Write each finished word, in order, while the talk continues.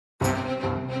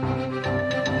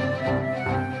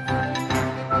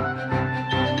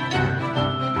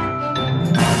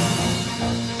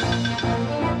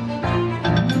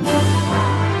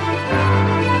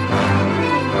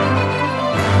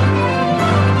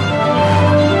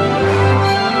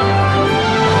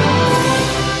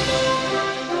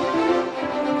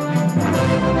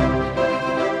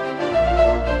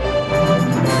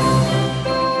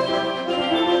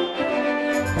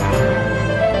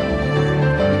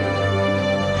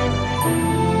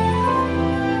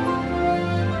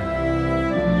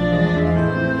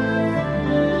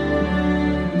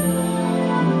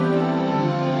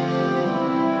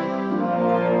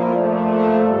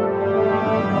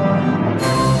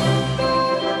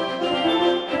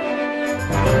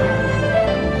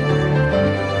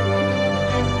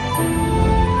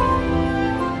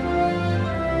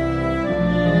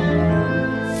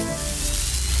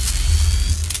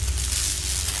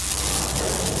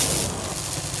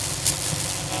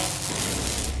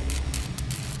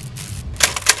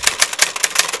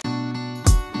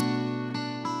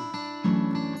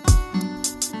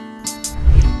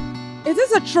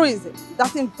truism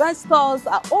that investors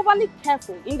are overly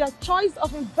careful in their choice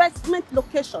of investment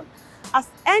location, as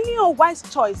any unwise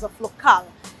choice of locale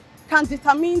can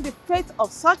determine the fate of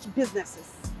such businesses.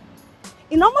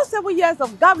 In almost 7 years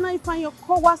of Governor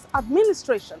OKOWA's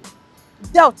administration,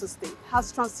 Delta State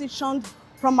has transitioned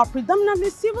from a predominantly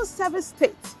civil service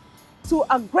state to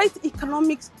a great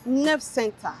economic nerve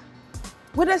center,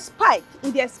 with a spike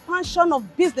in the expansion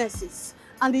of businesses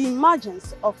and the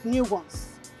emergence of new ones.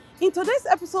 In today's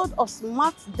episode of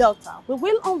Smart Delta, we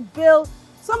will unveil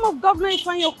some of Governor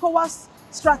OKOWA's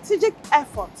strategic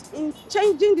efforts in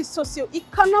changing the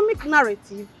socio-economic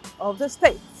narrative of the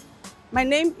state. My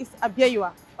name is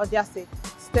Abiyawa Odiase.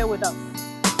 Stay with us.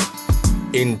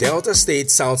 In Delta State,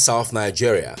 South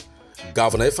Nigeria,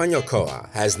 Governor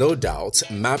OKOWA has no doubt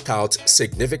mapped out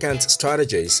significant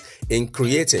strategies in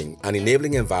creating an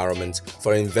enabling environment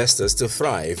for investors to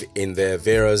thrive in their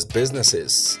various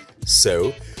businesses.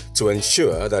 So, to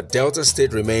ensure that Delta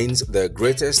State remains the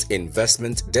greatest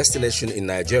investment destination in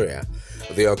Nigeria,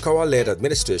 the OKOWA-led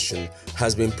administration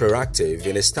has been proactive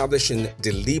in establishing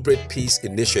deliberate peace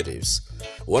initiatives.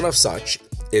 One of such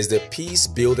is the Peace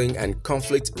Building and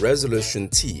Conflict Resolution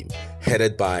Team,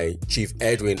 headed by Chief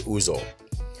Edwin Uzo.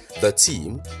 The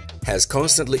team has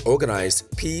constantly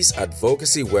organized peace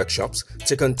advocacy workshops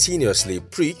to continuously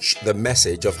preach the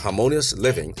message of harmonious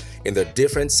living in the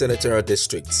different senatorial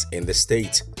districts in the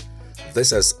state.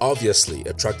 This has obviously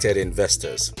attracted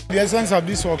investors. The essence of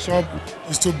this workshop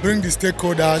is to bring the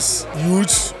stakeholders,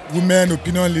 youth, women,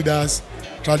 opinion leaders,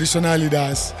 traditional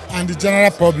leaders, and the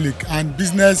general public and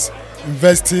business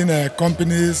investing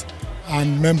companies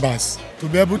and members to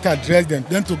be able to address them,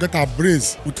 then to get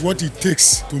abreast with what it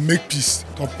takes to make peace,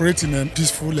 to operate in a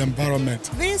peaceful environment.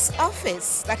 This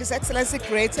office that His Excellency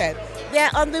created, they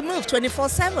are on the move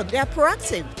 24/7, they are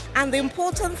proactive. And the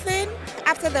important thing,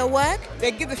 after their work, they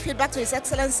give the feedback to His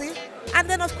Excellency, and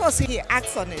then of course he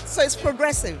acts on it. So it's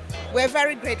progressive. We're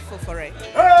very grateful for it.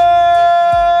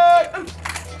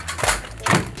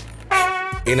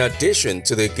 In addition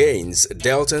to the gains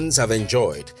Deltans have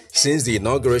enjoyed since the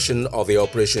inauguration of the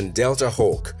Operation Delta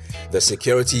Hawk, the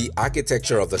security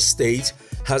architecture of the state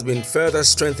has been further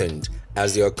strengthened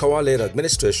as the OKOWA-led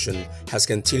administration has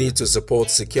continued to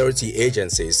support security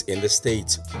agencies in the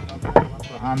state. I want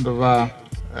to hand over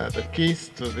the keys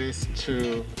to these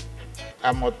two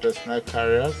armored personnel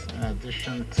carriers in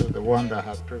addition to the one that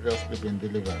has previously been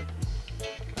delivered.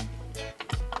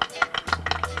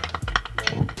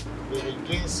 We've been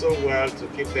doing so well to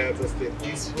keep Delta State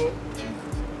peaceful,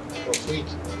 for which,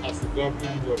 as the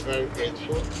government, we're very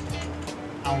grateful.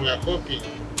 And we are hoping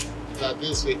that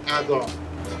this will add on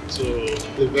to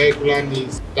the vehicular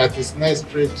needs that is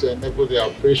necessary to enable the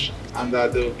operation, and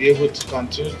that they will be able to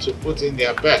continue to put in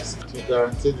their best to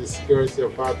guarantee the security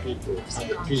of our people and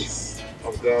the peace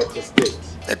of Delta State.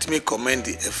 Let me commend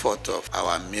the effort of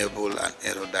our amiable and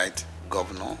erudite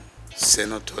governor,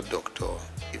 Senator Dr.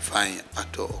 Ifeanyi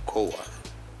Ato Okowa.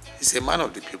 He's a man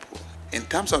of the people. In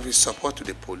terms of his support to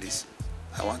the police,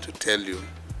 I want to tell you,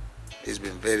 it's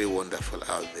been very wonderful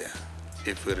out there.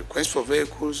 If we request for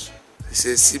vehicles, they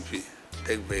say, CP,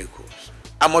 take vehicles.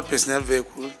 Armored personnel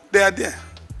vehicles, they are there.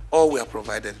 All were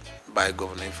provided by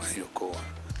Governor Ifeanyi Okowa.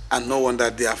 And no wonder,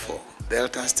 therefore,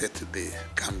 Delta State today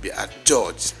can be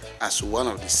adjudged as one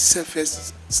of the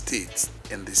safest states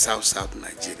in the South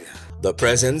Nigeria. The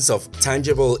presence of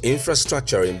tangible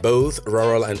infrastructure in both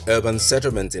rural and urban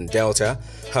settlements in Delta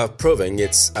have proven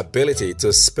its ability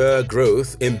to spur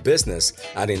growth in business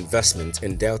and investment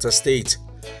in Delta State.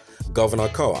 Governor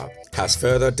OKOWA has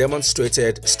further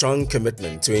demonstrated strong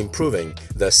commitment to improving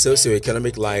the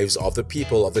socio-economic lives of the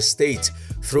people of the state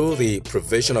through the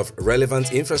provision of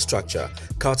relevant infrastructure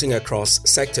cutting across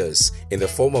sectors in the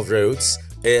form of roads,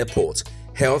 airport,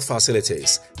 health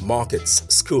facilities, markets,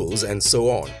 schools, and so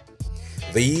on.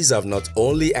 These have not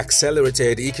only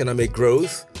accelerated economic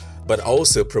growth, but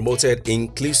also promoted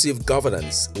inclusive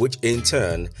governance, which in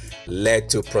turn led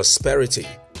to prosperity,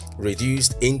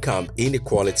 reduced income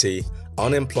inequality,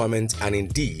 unemployment, and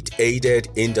indeed aided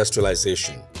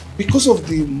industrialization. Because of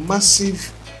the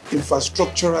massive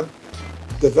infrastructural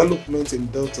development in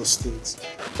Delta State,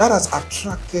 that has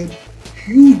attracted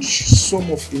huge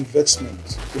sum of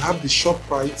investment. We have the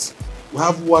ShopRite, we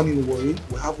have one in Warri,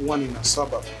 we have one in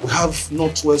Asaba, we have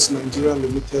Northwest Nigeria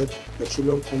Limited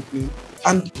Petroleum Company,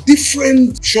 and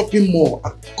different shopping malls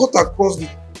cut across the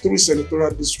 3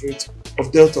 senatorial districts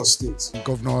of Delta State.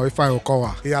 Governor Ifeanyi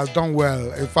Okowa, he has done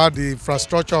well. In fact, the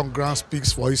infrastructure on ground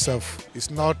speaks for itself. It's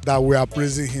not that we are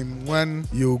praising him. When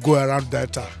you go around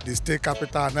Delta, the state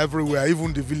capital and everywhere,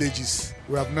 even the villages,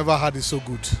 we have never had it so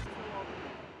good.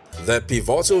 The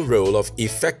pivotal role of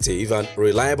effective and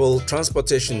reliable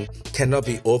transportation cannot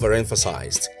be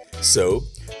overemphasized. So,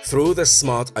 through the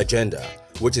SMART agenda,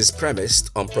 which is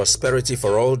premised on prosperity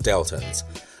for all Deltans,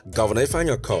 Governor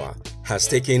Ifeanyi Okowa has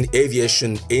taken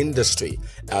aviation industry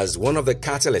as one of the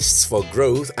catalysts for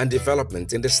growth and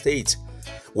development in the state.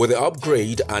 With the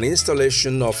upgrade and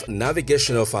installation of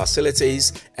navigational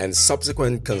facilities and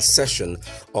subsequent concession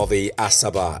of the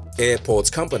Asaba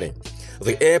Airport Company,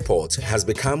 the airport has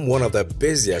become one of the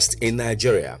busiest in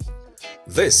Nigeria.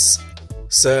 This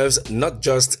serves not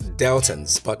just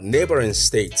Deltans but neighboring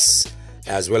states,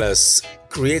 as well as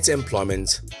creates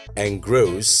employment and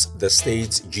grows the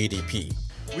state's GDP.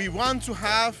 We want to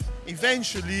have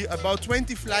eventually about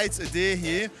 20 flights a day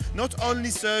here, not only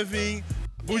serving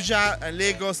Abuja and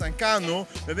Lagos and Kano,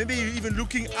 but maybe even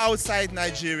looking outside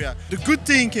Nigeria. The good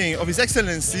thinking of His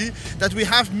Excellency that we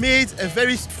have made a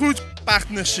very fruitful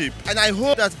partnership, and I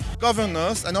hope that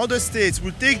governors and other states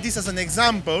will take this as an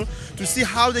example to see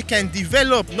how they can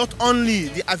develop not only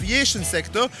the aviation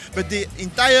sector but the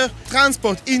entire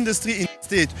transport industry in the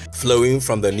state. Flowing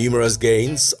from the numerous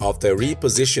gains of the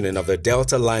repositioning of the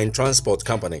Delta Line Transport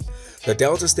Company, the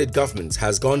Delta State government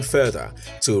has gone further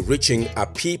to reaching a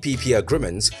PPP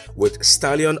agreement with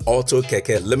Stallion Auto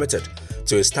Keke Limited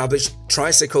to establish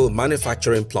tricycle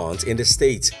manufacturing plant in the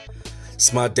state.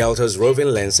 Smart Delta's roving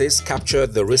lenses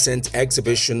captured the recent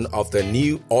exhibition of the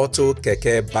new Auto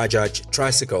Keke Bajaj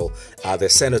tricycle at the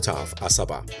Cenotaph,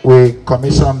 Asaba. We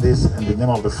commissioned this in the name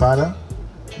of the Father,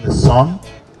 the Son,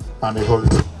 and the Holy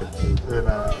Spirit.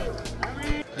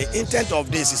 The intent of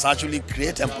this is actually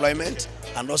create employment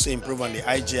and also improve on the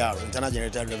IGR, internal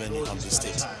generated revenue of the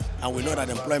state. And we know that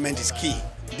employment is key.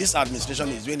 This administration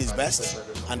is doing its best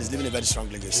and is leaving a very strong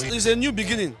legacy. It's a new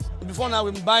beginning. Before now,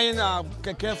 we've been buying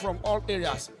keke from all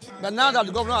areas. But now that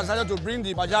the governor has decided to bring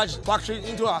the Bajaj factory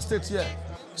into our state here,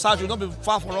 so it will not be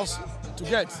far for us to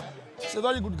get. It's a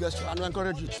very good gesture and we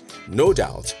encourage it. No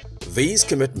doubt, these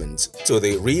commitments to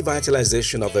the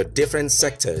revitalization of the different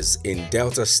sectors in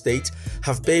Delta State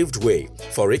have paved way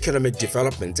for economic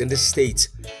development in the state,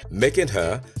 making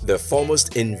her the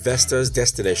foremost investors'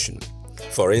 destination.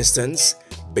 For instance,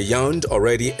 beyond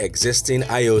already existing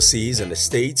IOCs in the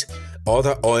state,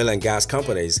 other oil and gas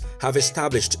companies have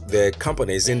established their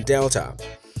companies in Delta.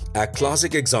 A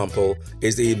classic example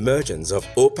is the emergence of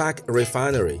OPAC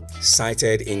Refinery,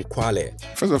 sited in Kwale.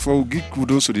 First of all, we give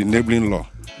kudos to the enabling law,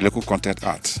 Local Content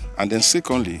Act. And then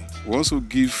secondly, we also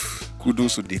give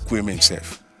kudos to the Kwame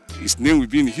himself. His name will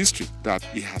be in history that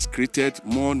he has created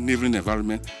more enabling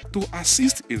environment to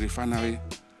assist a refinery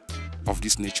of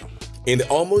this nature. In the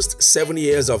almost 7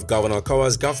 years of Governor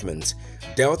Okowa's government,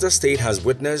 Delta State has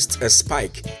witnessed a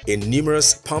spike in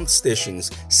numerous pump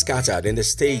stations scattered in the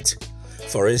state.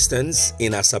 For instance,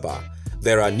 in Asaba,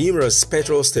 there are numerous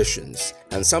petrol stations,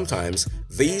 and sometimes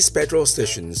these petrol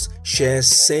stations share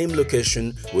same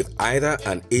location with either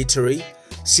an eatery,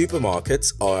 supermarket,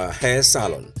 or a hair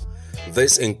salon.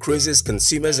 This increases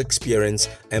consumers' experience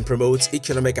and promotes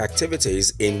economic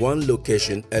activities in one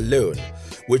location alone,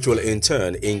 which will in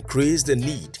turn increase the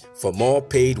need for more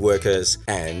paid workers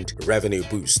and revenue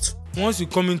boost. Once you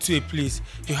come into a place,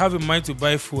 you have a mind to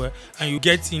buy fuel, and you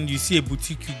get in, you see a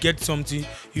boutique, you get something,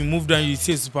 you move down, you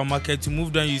see a supermarket, you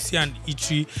move down, you see an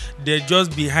eatery, there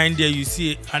just behind there you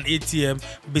see an ATM,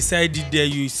 beside it there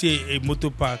you see a motor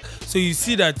park. So you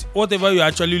see that whatever you're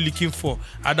actually looking for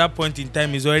at that point in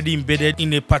time is already embedded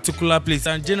in a particular place,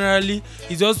 and generally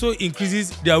it also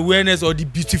increases the awareness or the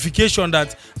beautification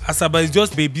that Asaba is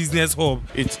just a business hub.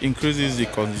 It increases the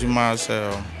consumer's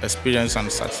experience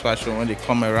and satisfaction when they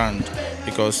come around,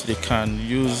 because they can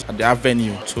use the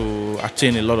avenue to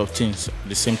attain a lot of things at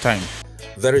the same time.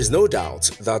 There is no doubt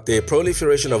that the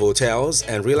proliferation of hotels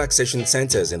and relaxation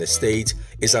centers in the state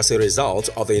is as a result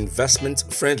of the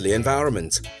investment-friendly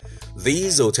environment.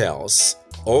 These hotels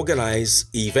organize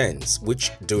events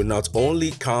which do not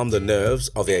only calm the nerves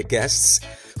of their guests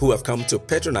who have come to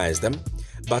patronize them,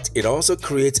 but it also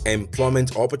creates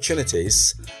employment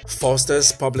opportunities,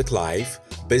 fosters public life,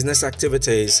 business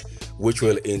activities, which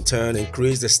will in turn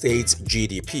increase the state's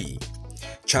GDP.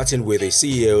 Chatting with the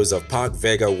CEOs of Park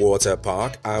Vega Water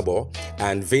Park, Abo,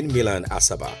 and Vin Milan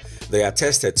Asaba, they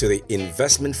attested to the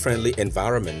investment-friendly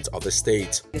environment of the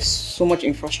state. There's so much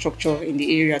infrastructure in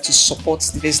the area to support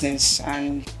the business,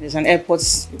 and there's an airport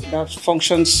that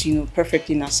functions,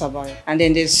 perfectly in Asaba, and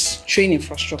then there's train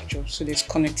infrastructure, so there's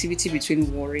connectivity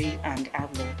between Warri and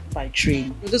Abo by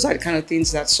train. Those are the kind of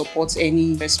things that support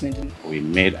any investment. We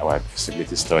made our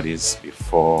feasibility studies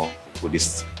before we put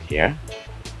this here,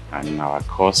 and in our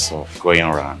course of going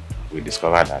around, we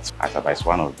discovered that Asaba is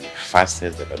one of the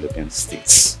fastest developing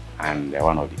states. and they're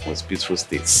one of the most peaceful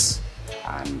states.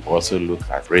 And also look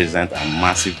at recent and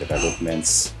massive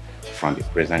developments from the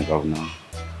present governor,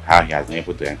 how he has been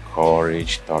able to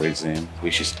encourage tourism,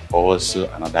 which is also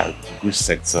another good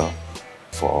sector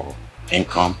for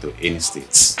income to any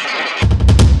states.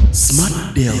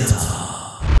 Smart Delta.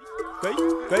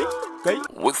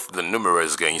 With the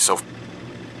numerous gains of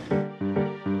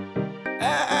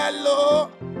hello,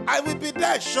 I will be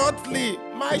there shortly.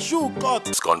 My shoe cut.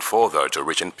 It's gone further to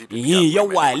reaching people.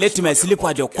 Why let me sleep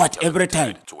at your quat every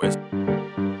time.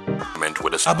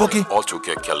 With a Aboki. also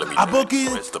get kilometers. Aboki.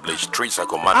 To establish trees are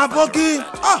Aboki.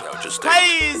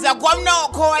 Hey, the governor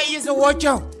OKOWA is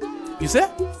watching. You say?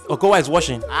 OKOWA is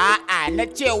washing.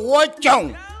 Let's say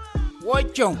watching.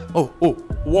 Watching. Oh,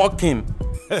 walking.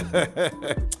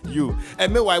 You.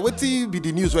 And meanwhile, what be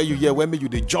the news where you hear when you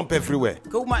they jump everywhere?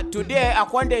 Kuma today I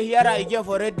want to hear again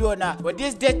for radio now. But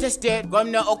this data state,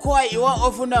 Governor OKOWA you want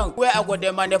often now where I got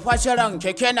the manufacturing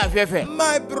keke na fefe.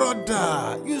 My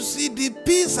brother, you see the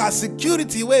peace and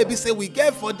security where we say we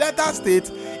get for data state,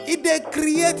 it they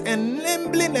create an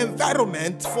enabling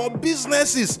environment for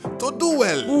businesses to do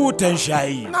well.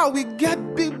 Now we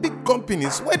get big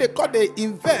companies where they call they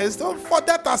invest for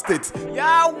data state.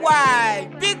 Yeah, why?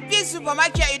 Big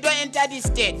supermarket you don't enter this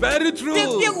state. Very true. Big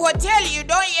hotel you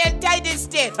don't enter this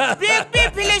state.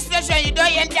 Big police station you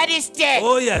don't enter this state.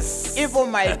 Oh yes. Even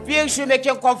my big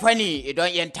shoemaking company you don't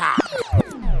enter.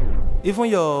 Even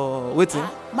your waiting?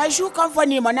 My shoe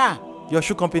company, mana. Your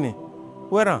shoe company?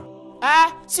 Where?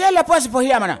 See the possible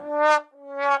here, mana.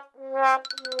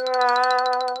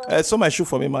 So my shoe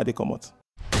for me, ma, they come out.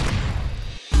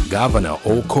 Governor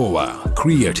OKOWA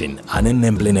creating an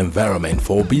enabling environment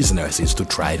for businesses to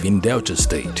thrive in Delta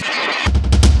State.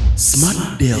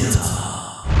 Smart Delta.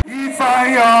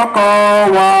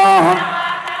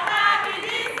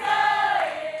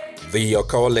 The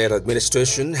OKOWA-led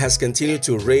administration has continued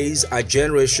to raise a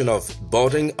generation of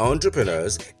budding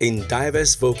entrepreneurs in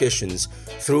diverse vocations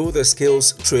through the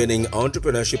Skills Training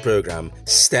Entrepreneurship Program,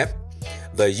 STEP,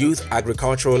 the Youth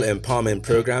Agricultural Empowerment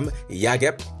Program,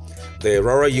 YAGEP, the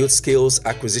Rural Youth Skills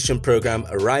Acquisition Program,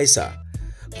 RISA,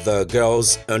 the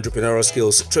Girls Entrepreneurial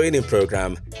Skills Training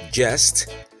Program,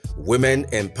 GEST, Women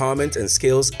Empowerment and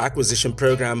Skills Acquisition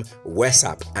Program,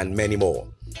 WESAP, and many more.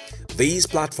 These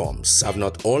platforms have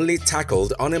not only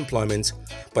tackled unemployment,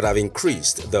 but have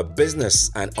increased the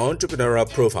business and entrepreneurial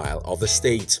profile of the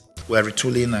state. We're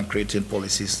retooling and creating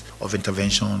policies of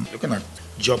intervention, looking at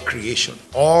job creation.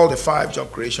 All the 5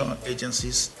 job creation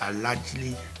agencies are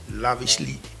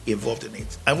lavishly involved in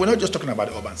it. And we're not just talking about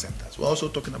the urban centers, we're also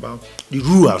talking about the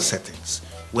rural settings,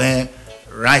 where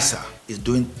RISA is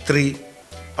doing 3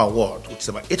 awards, which is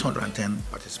about 810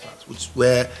 participants, which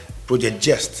where Project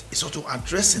Jest is also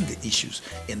addressing the issues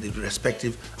in the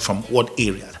respective from what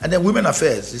areas. And then Women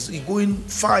Affairs is going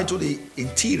far into the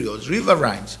interiors,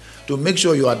 riverines, to make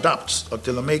sure you adapt or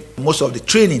tailor-make most of the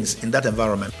trainings in that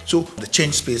environment. So the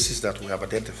change spaces that we have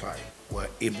identified were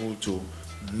able to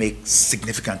make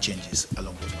significant changes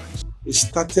along those lines. It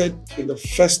started in the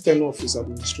first tenure of his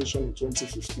administration in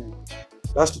 2015.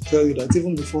 That's to tell you that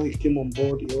even before he came on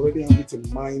board, he already had it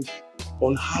in mind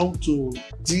on how to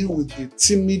deal with the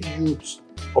timid youth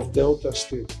of Delta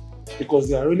State, because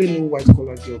there are really no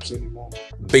white-collar jobs anymore.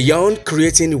 Beyond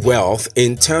creating wealth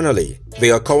internally, the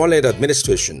OKOWA-led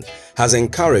administration has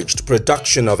encouraged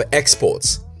production of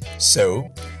exports. So,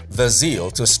 the zeal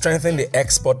to strengthen the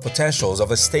export potentials of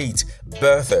the state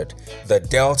birthed the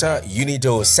Delta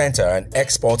UNIDO Center and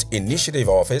Export Initiative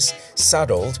Office,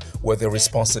 saddled with the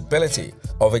responsibility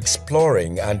of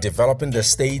exploring and developing the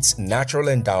state's natural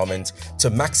endowment to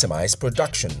maximize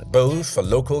production, both for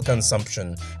local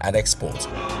consumption and export.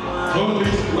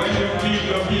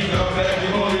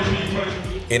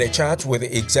 In a chat with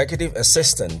the Executive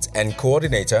Assistant and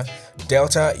Coordinator,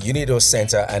 Delta UNIDO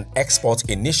Center and Export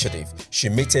Initiative,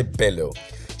 Shimite Bello,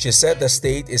 she said the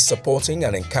state is supporting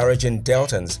and encouraging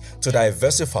Deltans to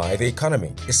diversify the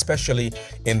economy, especially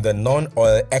in the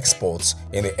non-oil exports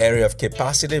in the area of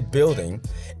capacity building,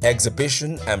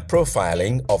 exhibition and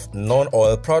profiling of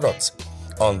non-oil products.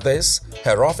 On this,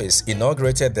 her office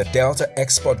inaugurated the Delta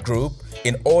Export Group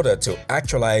in order to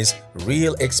actualize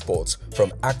real exports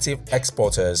from active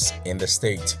exporters in the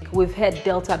state. We've had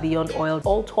Delta Beyond Oil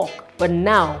all talk, but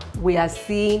now we are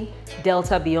seeing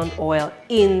Delta Beyond Oil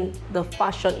in the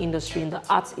fashion industry, in the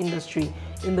arts industry,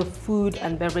 in the food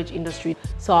and beverage industry.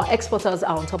 So our exporters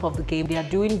are on top of the game. They are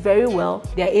doing very well.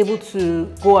 They are able to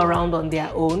go around on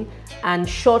their own. And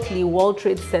shortly, World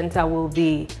Trade Center will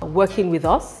be working with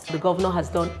us. The governor has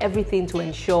done everything to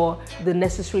ensure the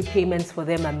necessary payments for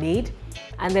them are made.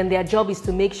 And then their job is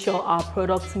to make sure our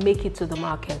products make it to the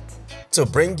market. To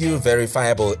bring you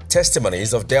verifiable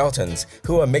testimonies of Deltans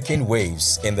who are making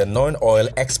waves in the non-oil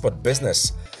export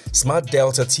business, Smart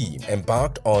Delta team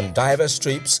embarked on diverse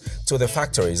trips to the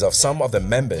factories of some of the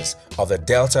members of the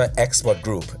Delta Export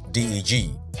Group,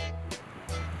 DEG.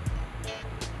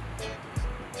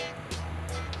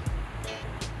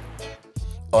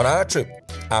 On our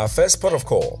trip, our first port of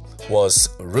call was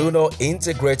Runo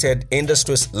Integrated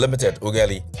Industries Limited,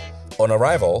 Ughelli. On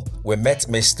arrival, we met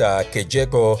Mr.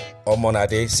 Kejeko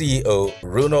Omonade, CEO,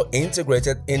 Runo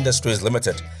Integrated Industries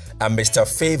Limited, and Mr.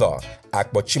 Favor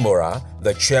Akbochimora,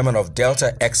 the chairman of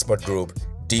Delta Export Group,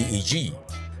 DEG.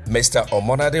 Mr.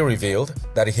 Omonade revealed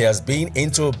that he has been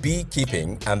into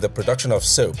beekeeping and the production of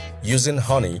soap using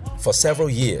honey for several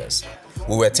years.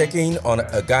 We were taken on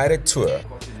a guided tour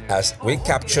as we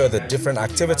capture the different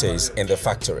activities in the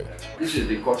factory. This is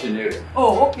the cutting area.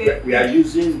 Oh, okay. We are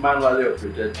using manually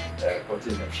operated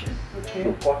cutting machine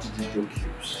to cut it into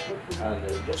cubes.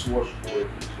 And just watch the way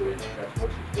it's going. That's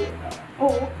what it's doing now.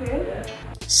 Oh, okay.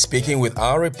 Yeah. Speaking with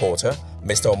our reporter,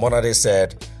 Mr. Omonade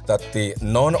said that the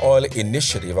non-oil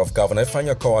initiative of Governor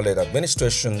Fanyakowa-led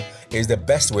administration is the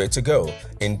best way to go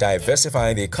in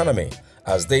diversifying the economy,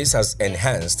 as this has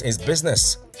enhanced his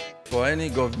business. For any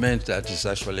government that is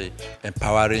actually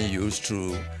empowering youth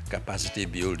through capacity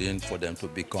building for them to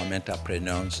become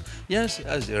entrepreneurs, yes,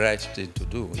 that's the right thing to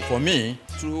do. For me,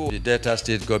 through the Delta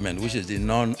State government, which is the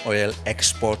non-oil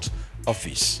export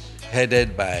office,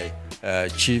 headed by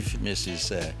Chief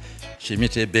Mrs.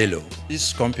 Shimite Bello,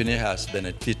 this company has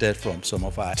benefited from some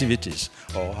of our activities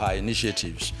or her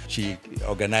initiatives. She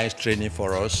organized training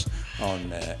for us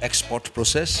on export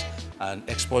process and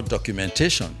export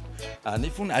documentation, and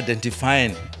even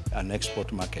identifying an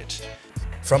export market.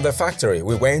 From the factory,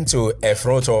 we went to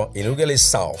Efroto in Ughelli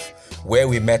South, where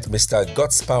we met Mr.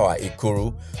 Godspower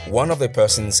Ikuru, one of the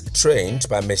persons trained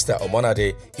by Mr.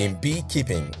 Omonade in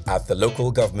beekeeping at the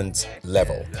local government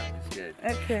level.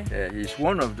 Okay. He's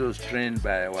one of those trained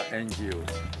by our NGO.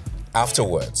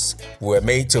 Afterwards, we were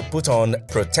made to put on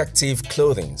protective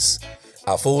clothing,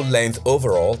 a full-length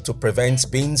overall to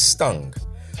prevent being stung.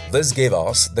 This gave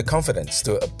us the confidence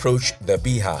to approach the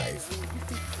beehive.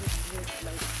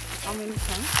 How many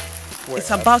times? It's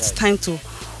about time to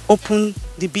open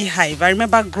the beehive. I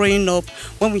remember growing up,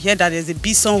 when we hear that there's a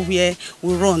bee somewhere,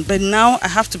 we run. But now I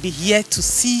have to be here to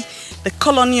see the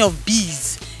colony of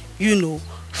bees, you know,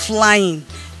 flying,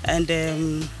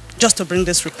 and just to bring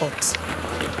this report.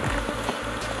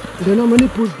 They normally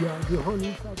put the honey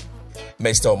inside.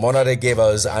 Mr. Omonade gave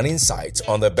us an insight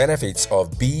on the benefits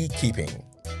of beekeeping.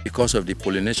 Because of the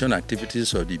pollination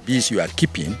activities of the bees you are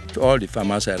keeping, all the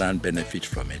farmers around benefit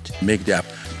from it, make their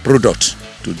product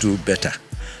to do better.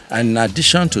 And in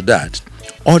addition to that,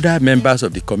 other members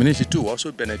of the community too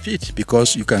also benefit,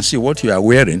 because you can see what you are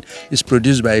wearing is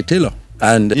produced by a tailor.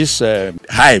 And these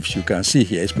hives you can see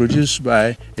here is produced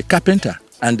by a carpenter.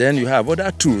 And then you have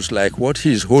other tools like what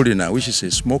he is holding now, which is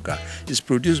a smoker, is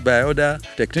produced by other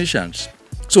technicians.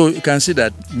 So you can see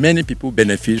that many people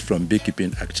benefit from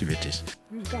beekeeping activities.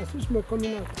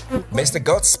 Mr.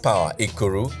 Godspower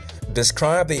Ikuru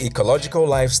described the ecological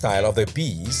lifestyle of the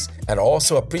bees and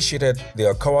also appreciated the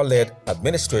OKOWA-led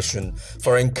administration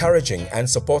for encouraging and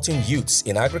supporting youths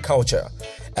in agriculture,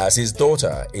 as his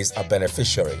daughter is a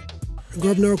beneficiary.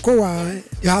 Governor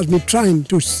OKOWA has been trying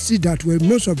to see that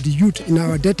most of the youth in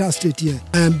our Delta State here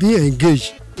and be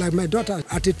engaged. Like my daughter,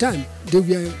 at the time, they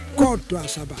were called to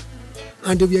Asaba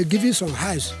and they were given some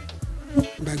highs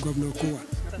by Governor OKOWA,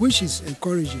 which is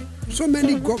encouraging. So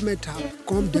many governments have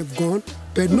come, they've gone,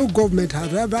 but no government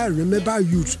has ever remembered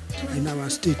youth in our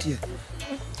state here.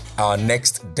 Our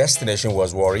next destination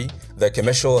was Warri, the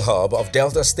commercial hub of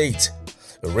Delta State.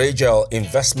 Ragel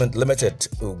Investment Limited,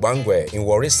 Ubangwe, in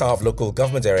Warri South local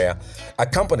government area, a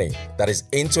company that is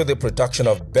into the production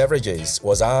of beverages,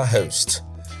 was our host.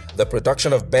 The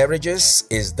production of beverages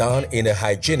is done in a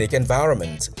hygienic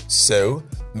environment. So,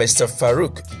 Mr.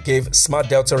 Farouk gave Smart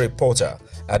Delta reporter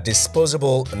a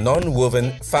disposable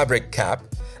non-woven fabric cap,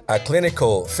 a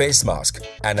clinical face mask,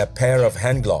 and a pair of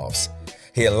hand gloves.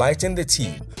 He enlightened the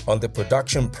team on the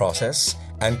production process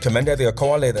and commended the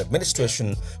OKOWA-led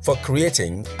administration for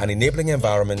creating an enabling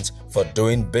environment for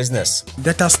doing business.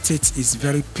 Delta State is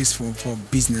very peaceful for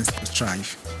business to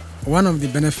thrive. One of the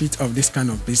benefits of this kind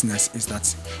of business is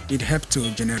that it helps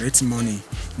to generate money.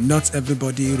 Not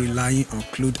everybody relying on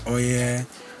crude oil,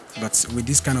 but with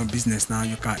this kind of business now,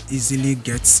 you can easily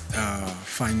get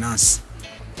finance.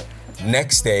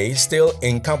 Next day, still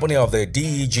in company of the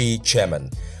DEG chairman,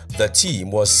 the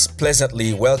team was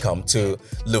pleasantly welcomed to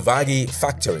Luvagi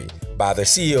factory by the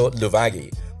CEO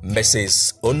Luvagi,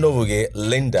 Mrs. Onovuge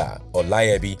Linda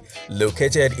Olayebi,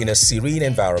 located in a serene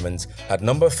environment at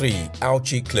number 3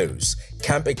 Auchi Close,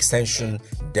 Camp Extension,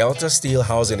 Delta Steel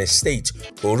Housing Estate,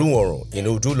 Oruoru in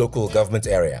Udu local government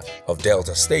area of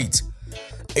Delta State.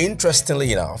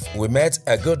 Interestingly enough, we met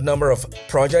a good number of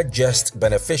Project Just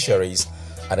beneficiaries,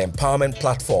 an empowerment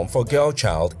platform for girl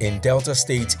child in Delta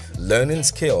State learning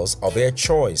skills of their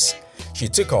choice. She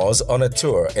took us on a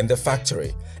tour in the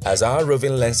factory as our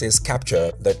roving lenses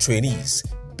capture the trainees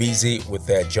busy with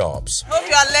their jobs. Hope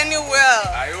you are learning well.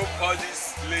 I hope all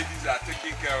these ladies are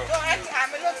taking care of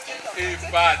you. In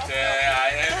fact,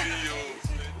 I envy you.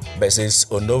 Mrs.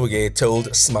 Onovuge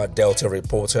told Smart Delta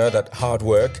reporter that hard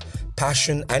work,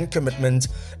 passion and commitment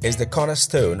is the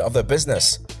cornerstone of the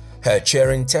business. Her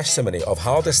cheering testimony of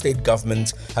how the state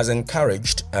government has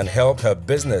encouraged and helped her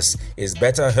business is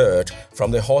better heard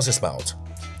from the horse's mouth.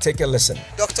 Take a listen.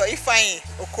 Dr.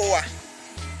 OKOWA,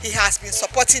 he has been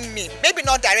supporting me, maybe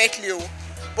not directly,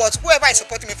 but whoever is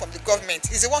supporting me from the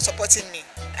government is the one supporting me.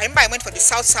 I remember I went for the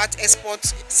South Export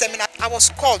Seminar. I was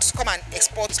called to come and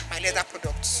export my leather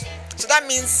products. So that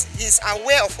means he's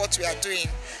aware of what we are doing,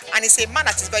 and he's a man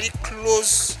that is very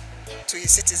close to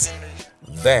his citizenry.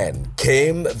 Then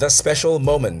came the special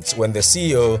moment when the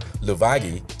CEO,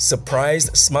 Luvagi,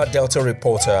 surprised Smart Delta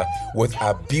reporter with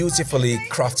a beautifully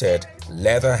crafted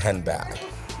leather handbag.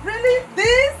 Really?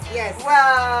 This? Yes.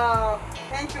 Wow.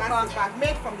 Thank you, That's bag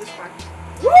made from this bag.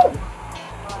 Woo!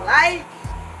 Like,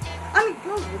 and it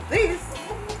goes with this.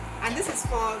 And this is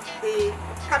for the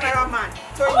cameraman,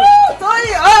 Tony. Oh,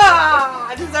 Tony!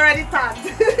 Ah, this is already tagged.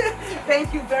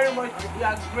 Thank you very much. We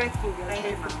are grateful. Thank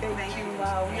you.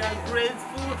 Wow, we are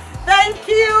grateful. Thank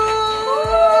you.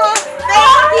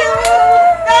 Thank you.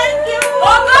 Thank you.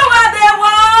 OKOWA they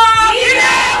want.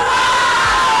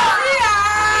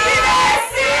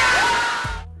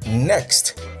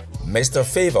 Next, Mr.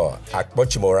 Favor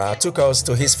Akbochimora took us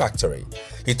to his factory.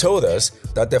 He told us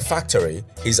that the factory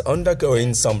is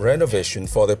undergoing some renovation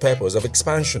for the purpose of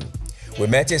expansion. We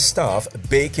met his staff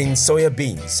baking soya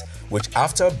beans, which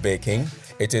after baking,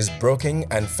 it is broken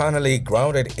and finally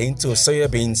grounded into soya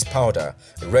beans powder,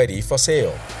 ready for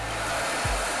sale.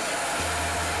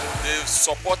 They've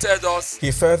supported us.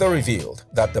 He further revealed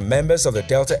that the members of the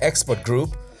Delta Export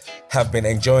Group have been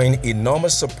enjoying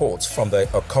enormous support from the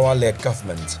OKOWA-led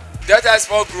government. Delta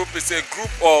Export Group is a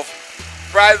group of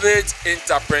private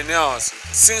entrepreneurs.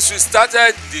 Since we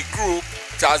started the group,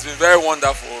 it has been very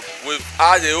wonderful. We've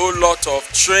had a whole lot of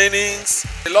trainings,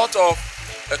 a lot of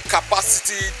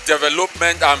capacity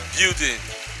development and building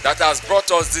that has brought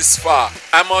us this far.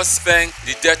 I must thank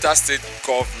the Delta State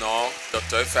Governor,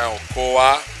 Dr.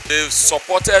 OKOWA. They've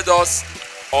supported us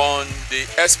on the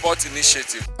export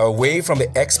initiative. Away from the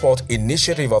export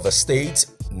initiative of the state,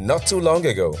 not too long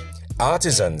ago,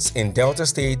 artisans in Delta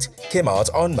State came out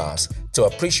en masse to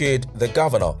appreciate the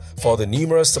governor for the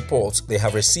numerous support they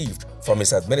have received from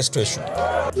his administration.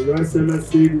 The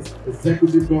Excellency,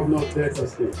 Executive Governor of Delta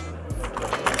State.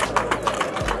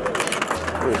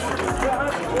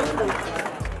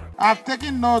 I've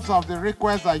taken note of the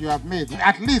request that you have made.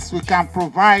 At least we can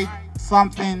provide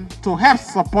something to help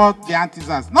support the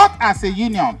artisans, not as a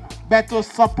union, but to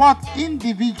support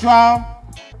individual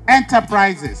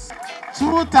enterprises.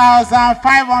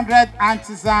 2,500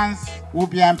 artisans will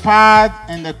be empowered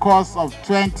in the course of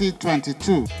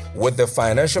 2022. With the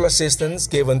financial assistance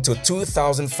given to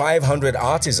 2,500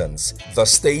 artisans, the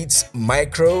state's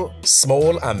micro,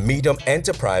 small and medium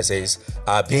enterprises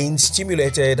are being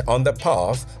stimulated on the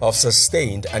path of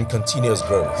sustained and continuous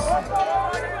growth.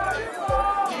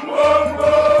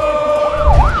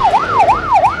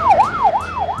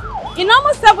 In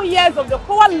almost 7 years of the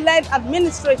OKOWA-led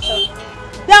administration,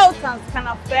 Deltans can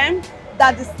affirm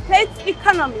that the state's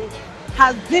economy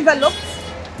has developed,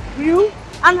 grew,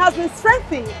 and has been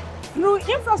strengthened through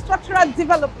infrastructural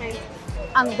development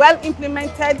and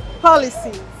well-implemented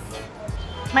policies.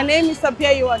 My name is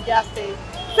Abiyayo Agase.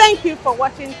 Thank you for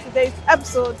watching today's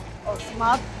episode of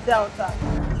Smart Delta.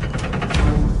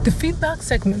 The feedback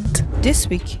segment. This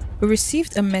week, we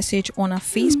received a message on our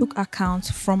Facebook account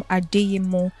from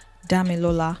Adeyemo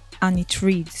Damilola, and it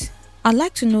reads, I'd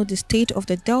like to know the state of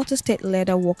the Delta State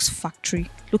Leather Works factory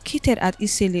located at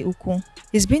Isele Uku.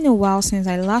 It's been a while since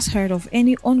I last heard of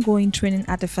any ongoing training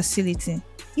at the facility.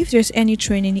 If there's any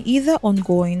training either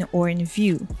ongoing or in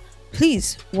view,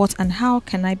 please, what and how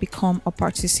can I become a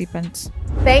participant?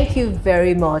 Thank you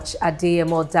very much,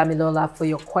 Adeyemo Damilola, for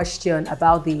your question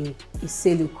about the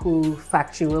Isele Uku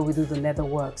factory where we do the leather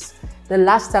works. The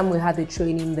last time we had the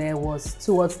training there was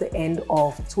towards the end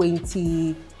of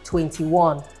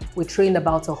 2021. We trained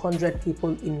about 100 people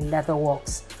in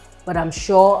leatherworks. But I'm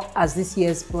sure as this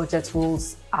year's budget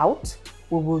rolls out,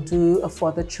 we will do a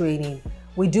further training.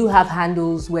 We do have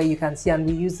handles where you can see, and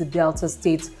we use the Delta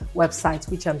State website,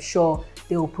 which I'm sure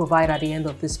they will provide at the end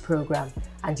of this program,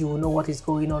 and you will know what is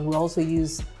going on. We also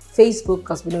use Facebook,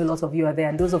 because we know a lot of you are there,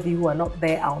 and those of you who are not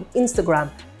there are on Instagram,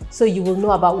 so you will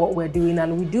know about what we're doing.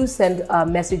 And we do send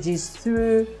messages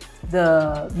through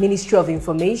the Ministry of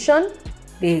Information.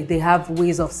 They have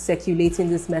ways of circulating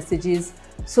these messages.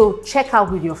 So check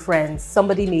out with your friends.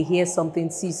 Somebody may hear something,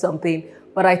 see something,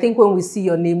 but I think when we see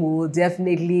your name, we will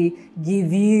definitely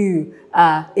give you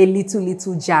a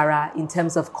little jara in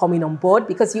terms of coming on board,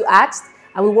 because you asked,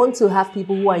 and we want to have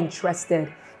people who are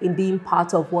interested in being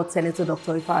part of what Senator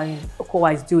Dr. Ifeanyi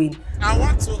OKOWA is doing. I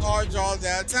want to urge all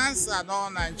Deltans and all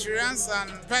Nigerians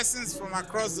and persons from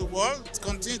across the world to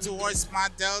continue to watch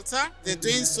Smart Delta. They're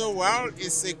doing so well.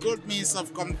 It's a good means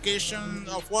of communication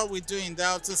of what we do in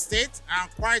Delta State. I'm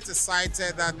quite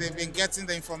excited that they've been getting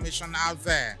the information out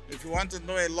there. If you want to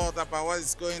know a lot about what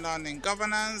is going on in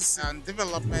governance and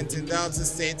development in Delta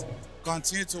State,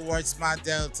 continue to watch Smart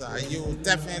Delta. You will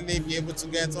definitely be able to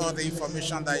get all the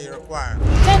information that you require.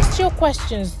 Text your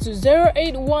questions to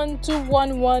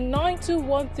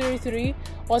 08121192133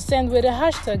 or send with the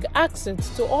hashtag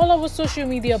 #access to all our social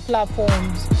media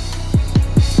platforms.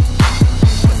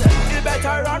 You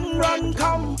better run,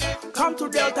 come to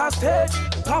Delta State.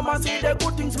 Come and see the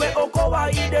good things where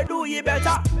OKOWA they do. You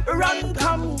better run,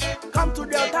 come to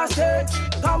Delta State.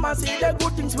 Come and see the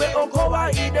good things where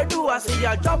OKOWA they do. I see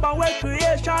your job and work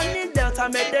creation in Delta,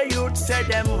 make the youth say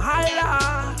them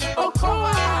higher.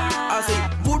 OKOWA. I see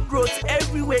good roads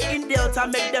everywhere in Delta,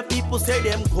 make the people say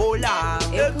them cola.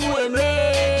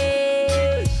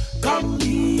 Come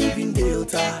live in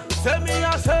Delta. Say me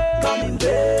I say. Come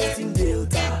invest in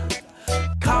Delta.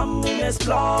 Come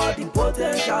explore the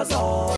potentials of